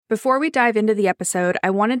Before we dive into the episode, I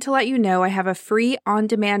wanted to let you know I have a free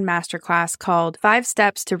on-demand masterclass called 5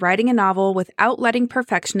 Steps to Writing a Novel Without Letting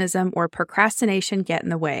Perfectionism or Procrastination Get in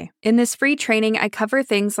the Way. In this free training, I cover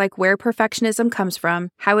things like where perfectionism comes from,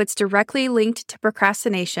 how it's directly linked to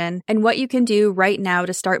procrastination, and what you can do right now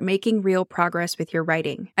to start making real progress with your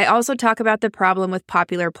writing. I also talk about the problem with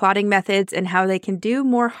popular plotting methods and how they can do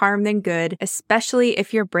more harm than good, especially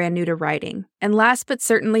if you're brand new to writing. And last but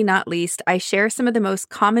certainly not least, I share some of the most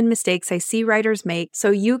common mistakes I see writers make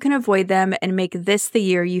so you can avoid them and make this the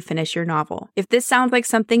year you finish your novel. If this sounds like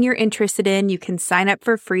something you're interested in, you can sign up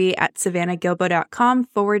for free at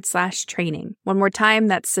savannahgilbo.com/training. One more time,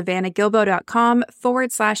 that's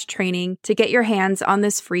savannahgilbo.com/training to get your hands on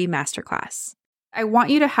this free masterclass. I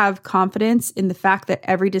want you to have confidence in the fact that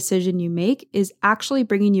every decision you make is actually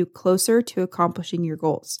bringing you closer to accomplishing your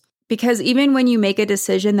goals. Because even when you make a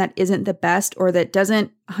decision that isn't the best or that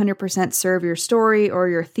doesn't 100% serve your story or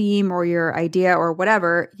your theme or your idea or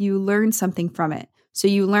whatever, you learn something from it. So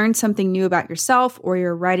you learn something new about yourself or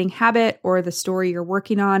your writing habit or the story you're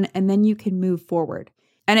working on, and then you can move forward.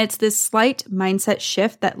 And it's this slight mindset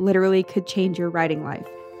shift that literally could change your writing life.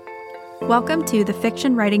 Welcome to the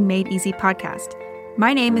Fiction Writing Made Easy podcast.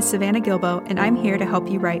 My name is Savannah Gilbo, and I'm here to help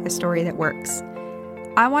you write a story that works.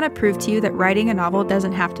 I want to prove to you that writing a novel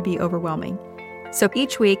doesn't have to be overwhelming. So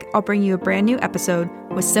each week, I'll bring you a brand new episode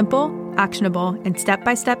with simple, actionable, and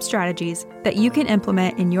step-by-step strategies that you can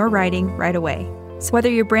implement in your writing right away. So whether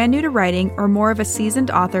you're brand new to writing or more of a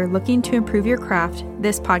seasoned author looking to improve your craft,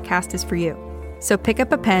 this podcast is for you. So pick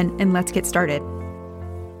up a pen and let's get started.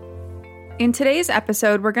 In today's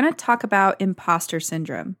episode, we're going to talk about imposter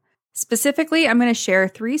syndrome. Specifically, I'm going to share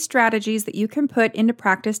 3 strategies that you can put into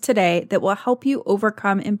practice today that will help you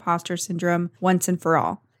overcome imposter syndrome once and for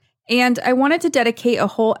all. And I wanted to dedicate a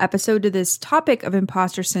whole episode to this topic of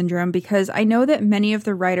imposter syndrome because I know that many of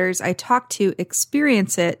the writers I talk to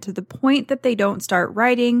experience it to the point that they don't start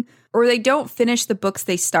writing or they don't finish the books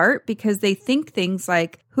they start because they think things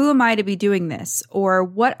like, who am I to be doing this? Or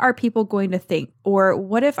what are people going to think? Or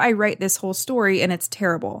what if I write this whole story and it's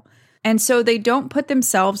terrible? And so they don't put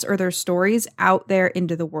themselves or their stories out there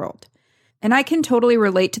into the world. And I can totally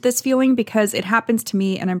relate to this feeling because it happens to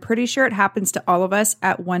me, and I'm pretty sure it happens to all of us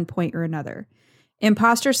at one point or another.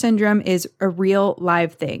 Imposter syndrome is a real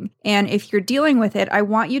live thing. And if you're dealing with it, I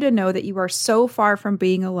want you to know that you are so far from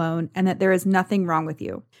being alone and that there is nothing wrong with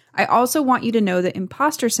you. I also want you to know that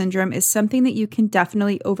imposter syndrome is something that you can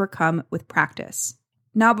definitely overcome with practice.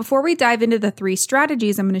 Now, before we dive into the 3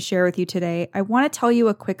 strategies I'm going to share with you today, I want to tell you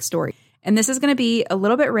a quick story. And this is going to be a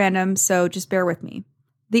little bit random, so just bear with me.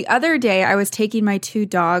 The other day, I was taking my 2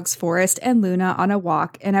 dogs, Forrest and Luna, on a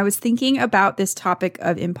walk, and I was thinking about this topic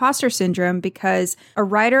of imposter syndrome because a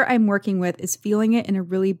writer I'm working with is feeling it in a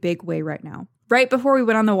really big way right now. Right before we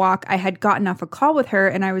went on the walk, I had gotten off a call with her,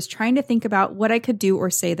 and I was trying to think about what I could do or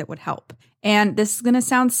say that would help. And this is going to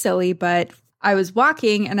sound silly, but I was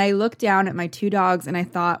walking and I looked down at my 2 dogs and I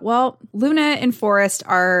thought, well, Luna and Forrest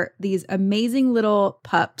are these amazing little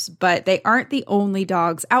pups, but they aren't the only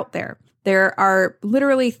dogs out there. There are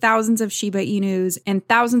literally thousands of Shiba Inus and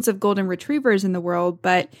thousands of golden retrievers in the world,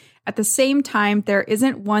 but at the same time, there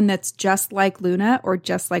isn't one that's just like Luna or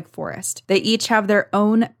just like Forrest. They each have their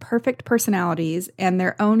own perfect personalities and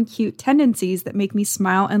their own cute tendencies that make me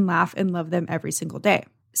smile and laugh and love them every single day.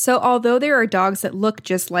 So although there are dogs that look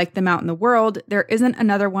just like them out in the world, there isn't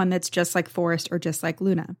another one that's just like Forrest or just like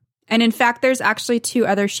Luna. And in fact, there's actually 2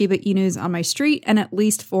 other Shiba Inus on my street and at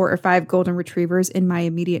least 4 or 5 golden retrievers in my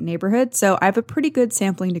immediate neighborhood, so I have a pretty good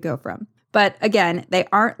sampling to go from. But again, they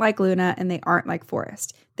aren't like Luna and they aren't like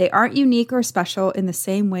Forrest. They aren't unique or special in the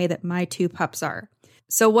same way that my 2 pups are.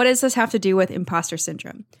 So what does this have to do with imposter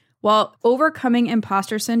syndrome? Well, overcoming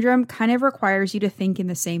imposter syndrome kind of requires you to think in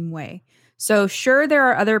the same way. So sure, there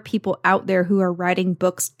are other people out there who are writing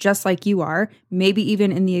books just like you are, maybe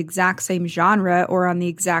even in the exact same genre or on the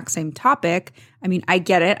exact same topic. I mean, I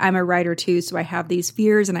get it. I'm a writer too, so I have these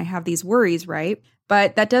fears and I have these worries, right?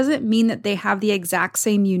 But that doesn't mean that they have the exact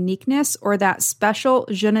same uniqueness or that special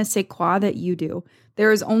je ne sais quoi that you do.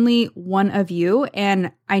 There is only one of you,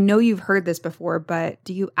 and I know you've heard this before, but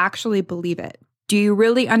do you actually believe it? Do you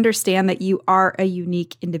really understand that you are a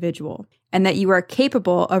unique individual and that you are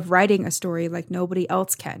capable of writing a story like nobody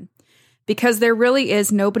else can? Because there really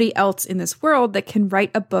is nobody else in this world that can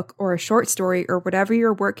write a book or a short story or whatever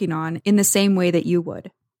you're working on in the same way that you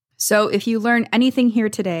would. So if you learn anything here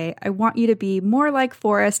today, I want you to be more like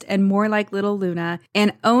Forrest and more like little Luna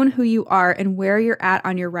and own who you are and where you're at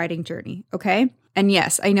on your writing journey, okay? And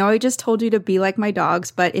yes, I know I just told you to be like my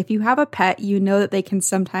dogs, but if you have a pet, you know that they can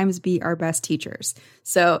sometimes be our best teachers.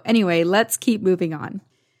 So anyway, let's keep moving on.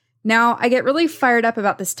 Now, I get really fired up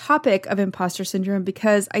about this topic of imposter syndrome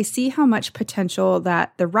because I see how much potential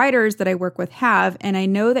that the writers that I work with have, and I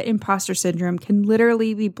know that imposter syndrome can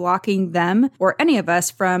literally be blocking them or any of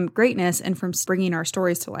us from greatness and from bringing our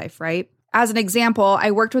stories to life, right? As an example,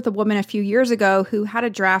 I worked with a woman a few years ago who had a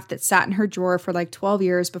draft that sat in her drawer for like 12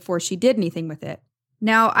 years before she did anything with it.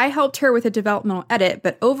 Now, I helped her with a developmental edit,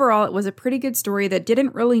 but overall it was a pretty good story that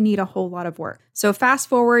didn't really need a whole lot of work. So fast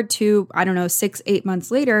forward to, 6-8 months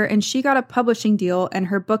later, and she got a publishing deal, and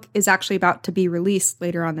her book is actually about to be released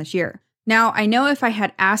later on this year. Now, I know if I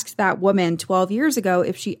had asked that woman 12 years ago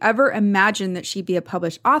if she ever imagined that she'd be a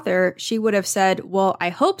published author, she would have said, well, I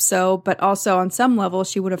hope so, but also on some level,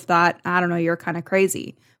 she would have thought, I don't know, you're kind of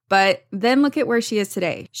crazy. But then look at where she is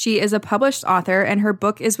today. She is a published author, and her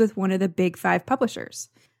book is with one of the big 5 publishers.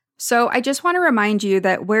 So I just want to remind you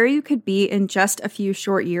that where you could be in just a few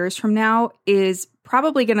short years from now is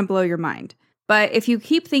probably going to blow your mind. But if you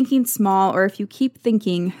keep thinking small, or if you keep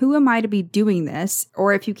thinking, who am I to be doing this?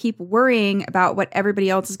 Or if you keep worrying about what everybody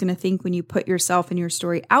else is going to think when you put yourself and your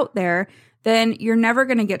story out there, then you're never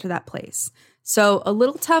going to get to that place. So a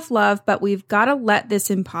little tough love, but we've got to let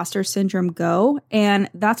this imposter syndrome go. And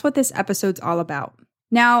that's what this episode's all about.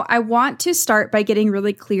 Now, I want to start by getting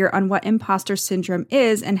really clear on what imposter syndrome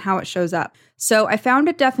is and how it shows up. So I found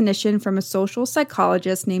a definition from a social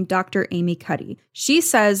psychologist named Dr. Amy Cuddy. She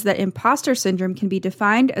says that imposter syndrome can be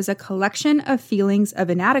defined as a collection of feelings of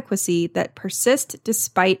inadequacy that persist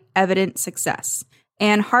despite evident success.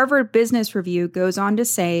 And Harvard Business Review goes on to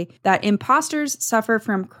say that imposters suffer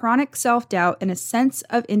from chronic self-doubt and a sense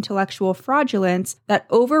of intellectual fraudulence that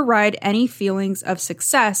override any feelings of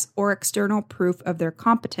success or external proof of their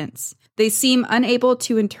competence. They seem unable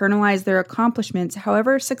to internalize their accomplishments,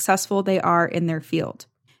 however successful they are in their field.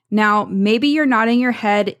 Now, maybe you're nodding your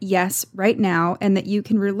head yes right now, and that you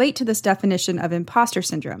can relate to this definition of imposter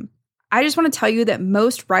syndrome. I just want to tell you that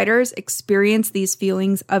most writers experience these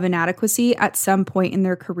feelings of inadequacy at some point in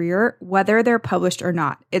their career, whether they're published or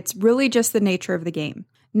not. It's really just the nature of the game.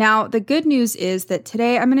 Now, the good news is that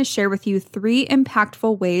today I'm going to share with you 3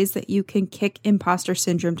 impactful ways that you can kick imposter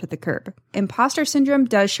syndrome to the curb. Imposter syndrome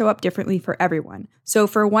does show up differently for everyone. So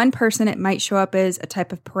for one person, it might show up as a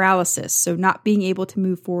type of paralysis, so not being able to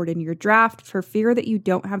move forward in your draft for fear that you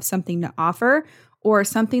don't have something to offer, or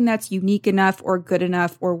something that's unique enough or good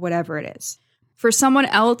enough or whatever it is. For someone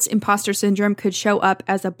else, imposter syndrome could show up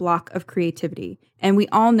as a block of creativity, and we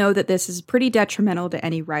all know that this is pretty detrimental to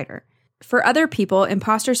any writer. For other people,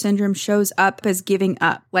 imposter syndrome shows up as giving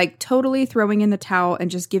up, like totally throwing in the towel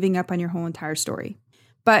and just giving up on your whole entire story.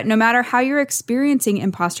 But no matter how you're experiencing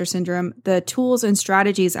imposter syndrome, the tools and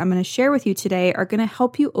strategies I'm going to share with you today are going to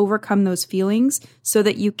help you overcome those feelings so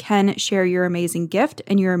that you can share your amazing gift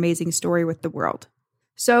and your amazing story with the world.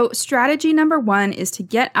 So strategy number 1 is to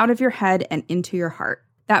get out of your head and into your heart.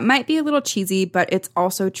 That might be a little cheesy, but it's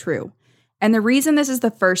also true. And the reason this is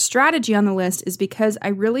the first strategy on the list is because I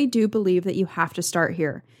really do believe that you have to start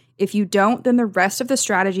here. If you don't, then the rest of the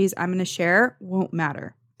strategies I'm going to share won't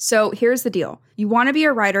matter. So here's the deal. You want to be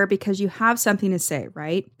a writer because you have something to say,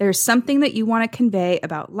 right? There's something that you want to convey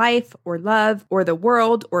about life or love or the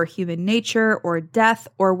world or human nature or death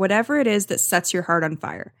or whatever it is that sets your heart on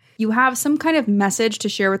fire. You have some kind of message to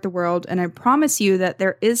share with the world, and I promise you that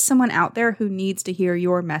there is someone out there who needs to hear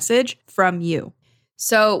your message from you.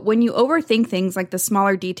 So when you overthink things like the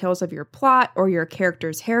smaller details of your plot or your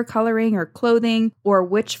character's hair coloring or clothing or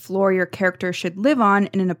which floor your character should live on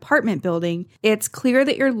in an apartment building, it's clear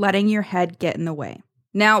that you're letting your head get in the way.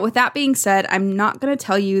 Now, with that being said, I'm not going to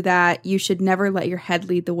tell you that you should never let your head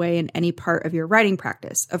lead the way in any part of your writing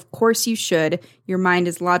practice. Of course you should. Your mind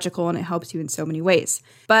is logical and it helps you in so many ways.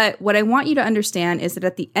 But what I want you to understand is that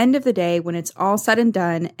at the end of the day, when it's all said and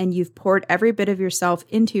done and you've poured every bit of yourself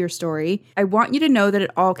into your story, I want you to know that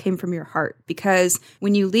it all came from your heart. Because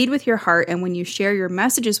when you lead with your heart and when you share your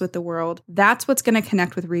messages with the world, that's what's going to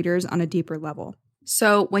connect with readers on a deeper level.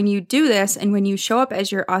 So when you do this and when you show up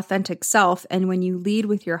as your authentic self and when you lead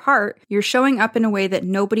with your heart, you're showing up in a way that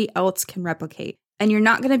nobody else can replicate. And you're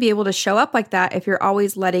not going to be able to show up like that if you're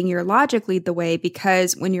always letting your logic lead the way,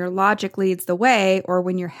 because when your logic leads the way or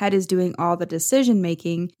when your head is doing all the decision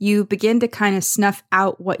making, you begin to kind of snuff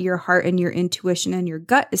out what your heart and your intuition and your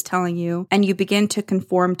gut is telling you, and you begin to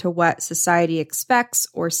conform to what society expects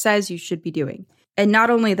or says you should be doing. And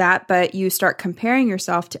not only that, but you start comparing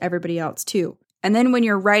yourself to everybody else too. And then when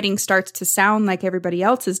your writing starts to sound like everybody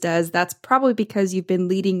else's does, that's probably because you've been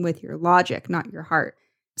leading with your logic, not your heart.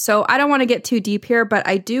 So I don't want to get too deep here, but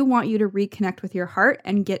I do want you to reconnect with your heart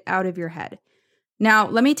and get out of your head. Now,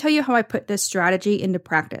 let me tell you how I put this strategy into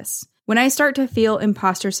practice. When I start to feel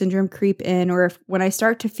imposter syndrome creep in, or when I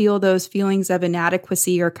start to feel those feelings of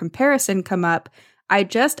inadequacy or comparison come up, I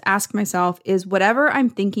just ask myself, is whatever I'm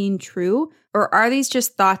thinking true, or are these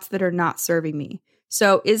just thoughts that are not serving me?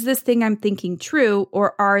 So is this thing I'm thinking true,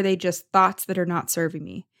 or are they just thoughts that are not serving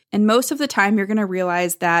me? And most of the time, you're going to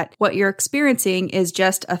realize that what you're experiencing is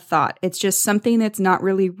just a thought. It's just something that's not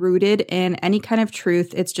really rooted in any kind of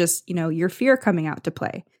truth. It's just, your fear coming out to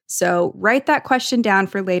play. So write that question down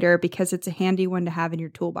for later because it's a handy one to have in your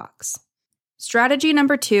toolbox. Strategy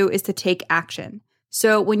number 2 is to take action.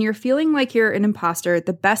 So when you're feeling like you're an imposter,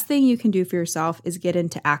 the best thing you can do for yourself is get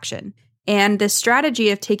into action. And the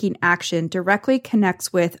strategy of taking action directly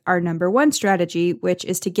connects with our number 1 strategy, which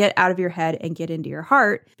is to get out of your head and get into your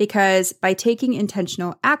heart, because by taking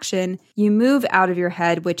intentional action, you move out of your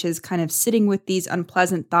head, which is kind of sitting with these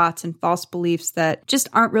unpleasant thoughts and false beliefs that just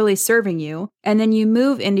aren't really serving you. And then you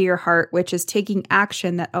move into your heart, which is taking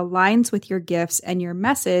action that aligns with your gifts and your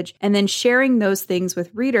message, and then sharing those things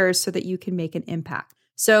with readers so that you can make an impact.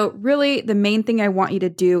 So really, the main thing I want you to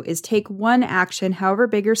do is take one action, however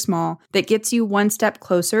big or small, that gets you one step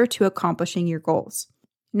closer to accomplishing your goals.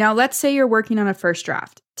 Now, let's say you're working on a first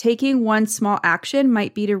draft. Taking one small action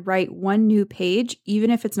might be to write one new page,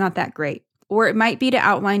 even if it's not that great. Or it might be to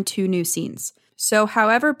outline 2 new scenes. So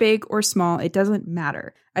however big or small, it doesn't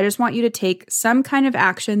matter. I just want you to take some kind of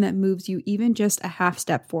action that moves you even just a half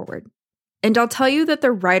step forward. And I'll tell you that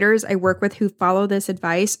the writers I work with who follow this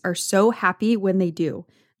advice are so happy when they do.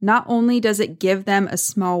 Not only does it give them a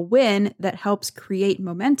small win that helps create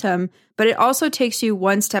momentum, but it also takes you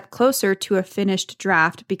one step closer to a finished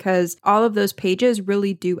draft because all of those pages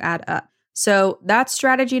really do add up. So that's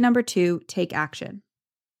strategy number 2, take action.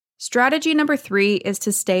 Strategy number 3 is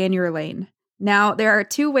to stay in your lane. Now, there are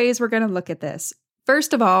 2 ways we're going to look at this.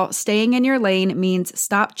 First of all, staying in your lane means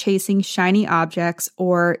stop chasing shiny objects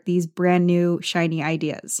or these brand new shiny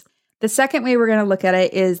ideas. The second way we're going to look at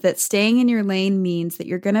it is that staying in your lane means that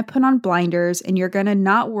you're going to put on blinders and you're going to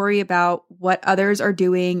not worry about what others are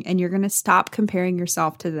doing and you're going to stop comparing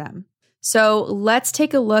yourself to them. So let's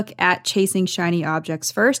take a look at chasing shiny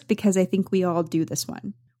objects first because I think we all do this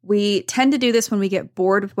one. We tend to do this when we get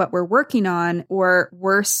bored with what we're working on, or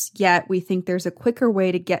worse yet, we think there's a quicker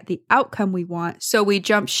way to get the outcome we want, so we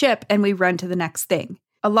jump ship and we run to the next thing.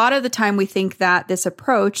 A lot of the time we think that this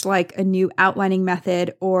approach, like a new outlining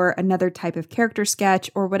method or another type of character sketch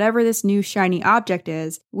or whatever this new shiny object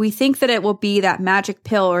is, we think that it will be that magic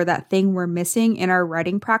pill or that thing we're missing in our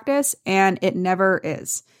writing practice, and it never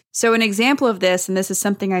is. So an example of this, and this is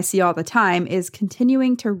something I see all the time, is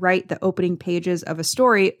continuing to write the opening pages of a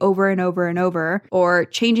story over and over and over, or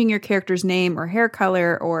changing your character's name or hair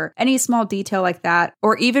color or any small detail like that,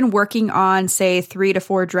 or even working on, say, 3 to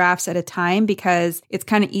 4 drafts at a time because it's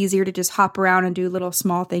kind of easier to just hop around and do little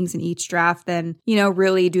small things in each draft than,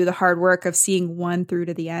 really do the hard work of seeing one through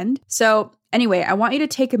to the end. So anyway, I want you to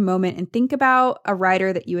take a moment and think about a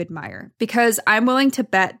writer that you admire, because I'm willing to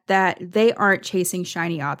bet that they aren't chasing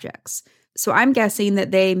shiny objects. So I'm guessing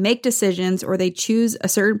that they make decisions or they choose a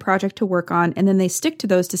certain project to work on, and then they stick to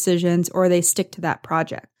those decisions or they stick to that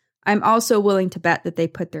project. I'm also willing to bet that they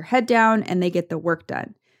put their head down and they get the work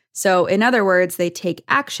done. So in other words, they take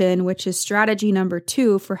action, which is strategy number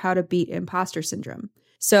 2 for how to beat imposter syndrome.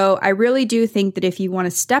 So I really do think that if you want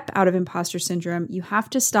to step out of imposter syndrome, you have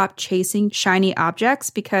to stop chasing shiny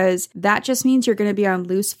objects, because that just means you're going to be on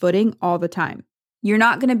loose footing all the time. You're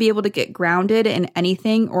not going to be able to get grounded in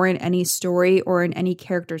anything or in any story or in any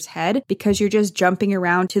character's head because you're just jumping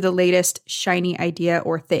around to the latest shiny idea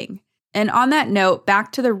or thing. And on that note,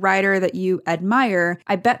 back to the writer that you admire,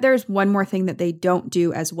 I bet there's one more thing that they don't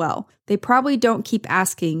do as well. They probably don't keep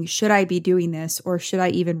asking, should I be doing this, or should I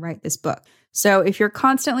even write this book? So if you're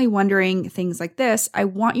constantly wondering things like this, I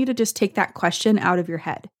want you to just take that question out of your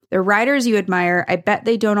head. The writers you admire, I bet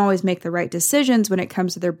they don't always make the right decisions when it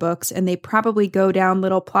comes to their books, and they probably go down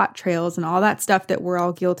little plot trails and all that stuff that we're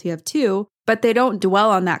all guilty of too, but they don't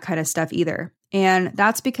dwell on that kind of stuff either. And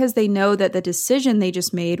that's because they know that the decision they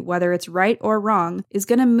just made, whether it's right or wrong, is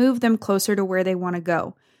going to move them closer to where they want to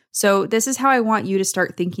go. So this is how I want you to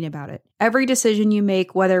start thinking about it. Every decision you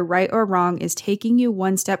make, whether right or wrong, is taking you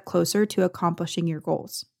one step closer to accomplishing your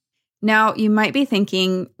goals. Now, you might be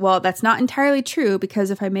thinking, well, that's not entirely true, because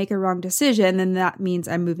if I make a wrong decision, then that means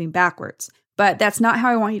I'm moving backwards. But that's not how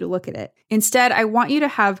I want you to look at it. Instead, I want you to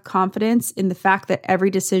have confidence in the fact that every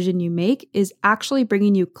decision you make is actually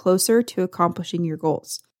bringing you closer to accomplishing your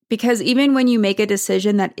goals. Because even when you make a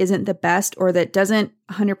decision that isn't the best, or that doesn't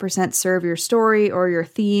 100% serve your story or your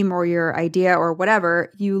theme or your idea or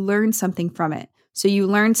whatever, you learn something from it. So you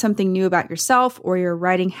learn something new about yourself or your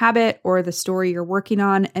writing habit or the story you're working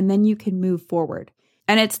on, and then you can move forward.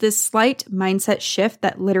 And it's this slight mindset shift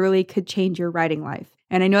that literally could change your writing life.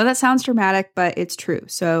 And I know that sounds dramatic, but it's true.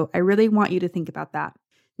 So I really want you to think about that.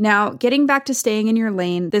 Now, getting back to staying in your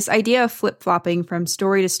lane, this idea of flip-flopping from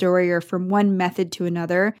story to story or from one method to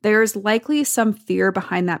another, there's likely some fear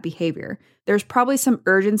behind that behavior. There's probably some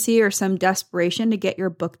urgency or some desperation to get your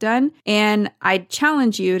book done. And I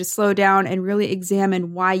challenge you to slow down and really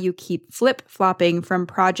examine why you keep flip-flopping from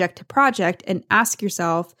project to project and ask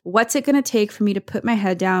yourself, what's it going to take for me to put my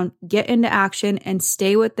head down, get into action, and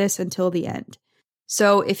stay with this until the end?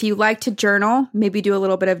 So if you like to journal, maybe do a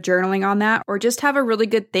little bit of journaling on that, or just have a really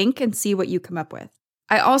good think and see what you come up with.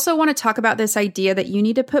 I also want to talk about this idea that you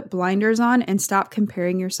need to put blinders on and stop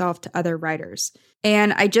comparing yourself to other writers.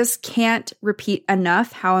 And I just can't repeat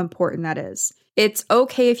enough how important that is. It's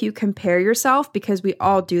okay if you compare yourself because we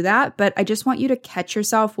all do that, but I just want you to catch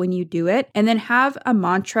yourself when you do it and then have a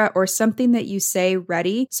mantra or something that you say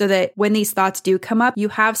ready so that when these thoughts do come up, you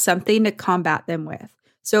have something to combat them with.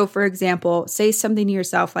 So for example, say something to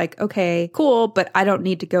yourself like, okay, cool, but I don't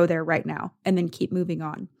need to go there right now, and then keep moving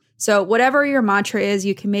on. So whatever your mantra is,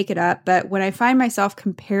 you can make it up. But when I find myself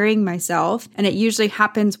comparing myself, and it usually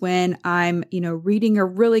happens when I'm, reading a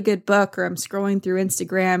really good book or I'm scrolling through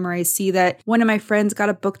Instagram or I see that one of my friends got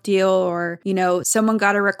a book deal or, someone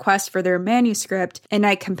got a request for their manuscript and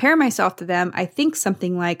I compare myself to them, I think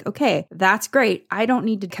something like, okay, that's great. I don't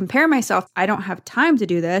need to compare myself. I don't have time to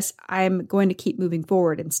do this. I'm going to keep moving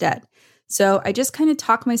forward instead. So I just kind of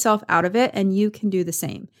talk myself out of it, and you can do the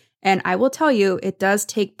same. And I will tell you, it does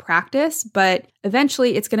take practice, but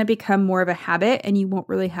eventually it's going to become more of a habit and you won't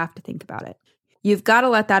really have to think about it. You've got to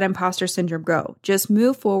let that imposter syndrome go. Just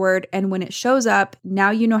move forward, and when it shows up,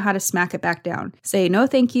 now you know how to smack it back down. Say, no,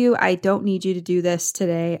 thank you. I don't need you to do this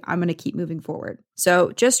today. I'm going to keep moving forward.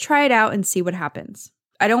 So just try it out and see what happens.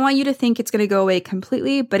 I don't want you to think it's going to go away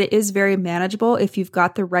completely, but it is very manageable if you've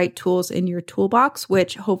got the right tools in your toolbox,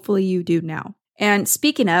 which hopefully you do now. And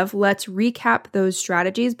speaking of, let's recap those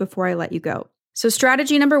strategies before I let you go. So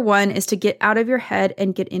strategy number 1 is to get out of your head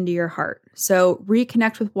and get into your heart. So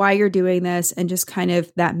reconnect with why you're doing this and just kind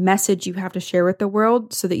of that message you have to share with the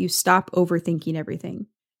world so that you stop overthinking everything.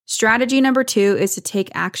 Strategy number 2 is to take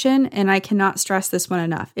action, and I cannot stress this one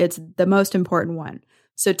enough. It's the most important one.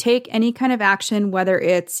 So take any kind of action, whether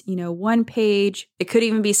it's, 1 page, it could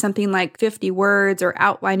even be something like 50 words or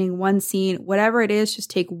outlining one scene, whatever it is,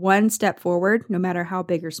 just take one step forward, no matter how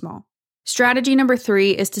big or small. Strategy number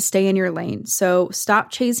 3 is to stay in your lane. So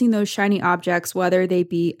stop chasing those shiny objects, whether they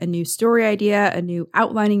be a new story idea, a new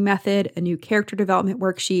outlining method, a new character development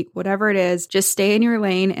worksheet, whatever it is, just stay in your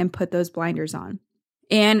lane and put those blinders on.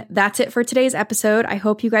 And that's it for today's episode. I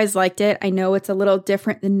hope you guys liked it. I know it's a little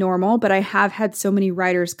different than normal, but I have had so many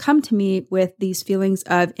writers come to me with these feelings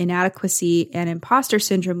of inadequacy and imposter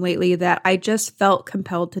syndrome lately that I just felt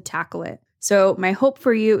compelled to tackle it. So my hope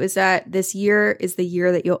for you is that this year is the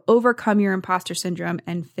year that you'll overcome your imposter syndrome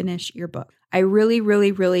and finish your book. I really,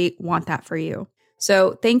 really, really want that for you.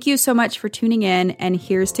 So thank you so much for tuning in, and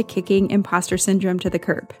here's to kicking imposter syndrome to the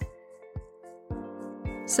curb.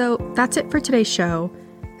 So that's it for today's show.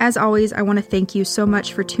 As always, I want to thank you so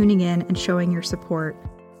much for tuning in and showing your support.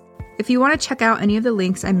 If you want to check out any of the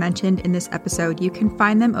links I mentioned in this episode, you can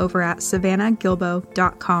find them over at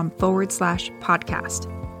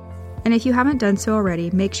savannahgilbo.com/podcast. And if you haven't done so already,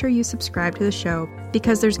 make sure you subscribe to the show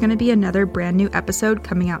because there's going to be another brand new episode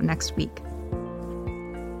coming out next week.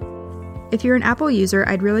 If you're an Apple user,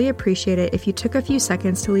 I'd really appreciate it if you took a few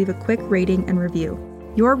seconds to leave a quick rating and review.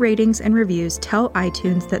 Your ratings and reviews tell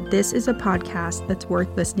iTunes that this is a podcast that's worth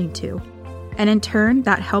listening to. And in turn,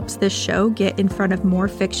 that helps this show get in front of more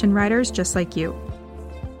fiction writers just like you.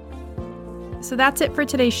 So that's it for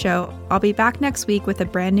today's show. I'll be back next week with a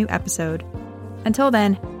brand new episode. Until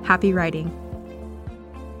then, happy writing.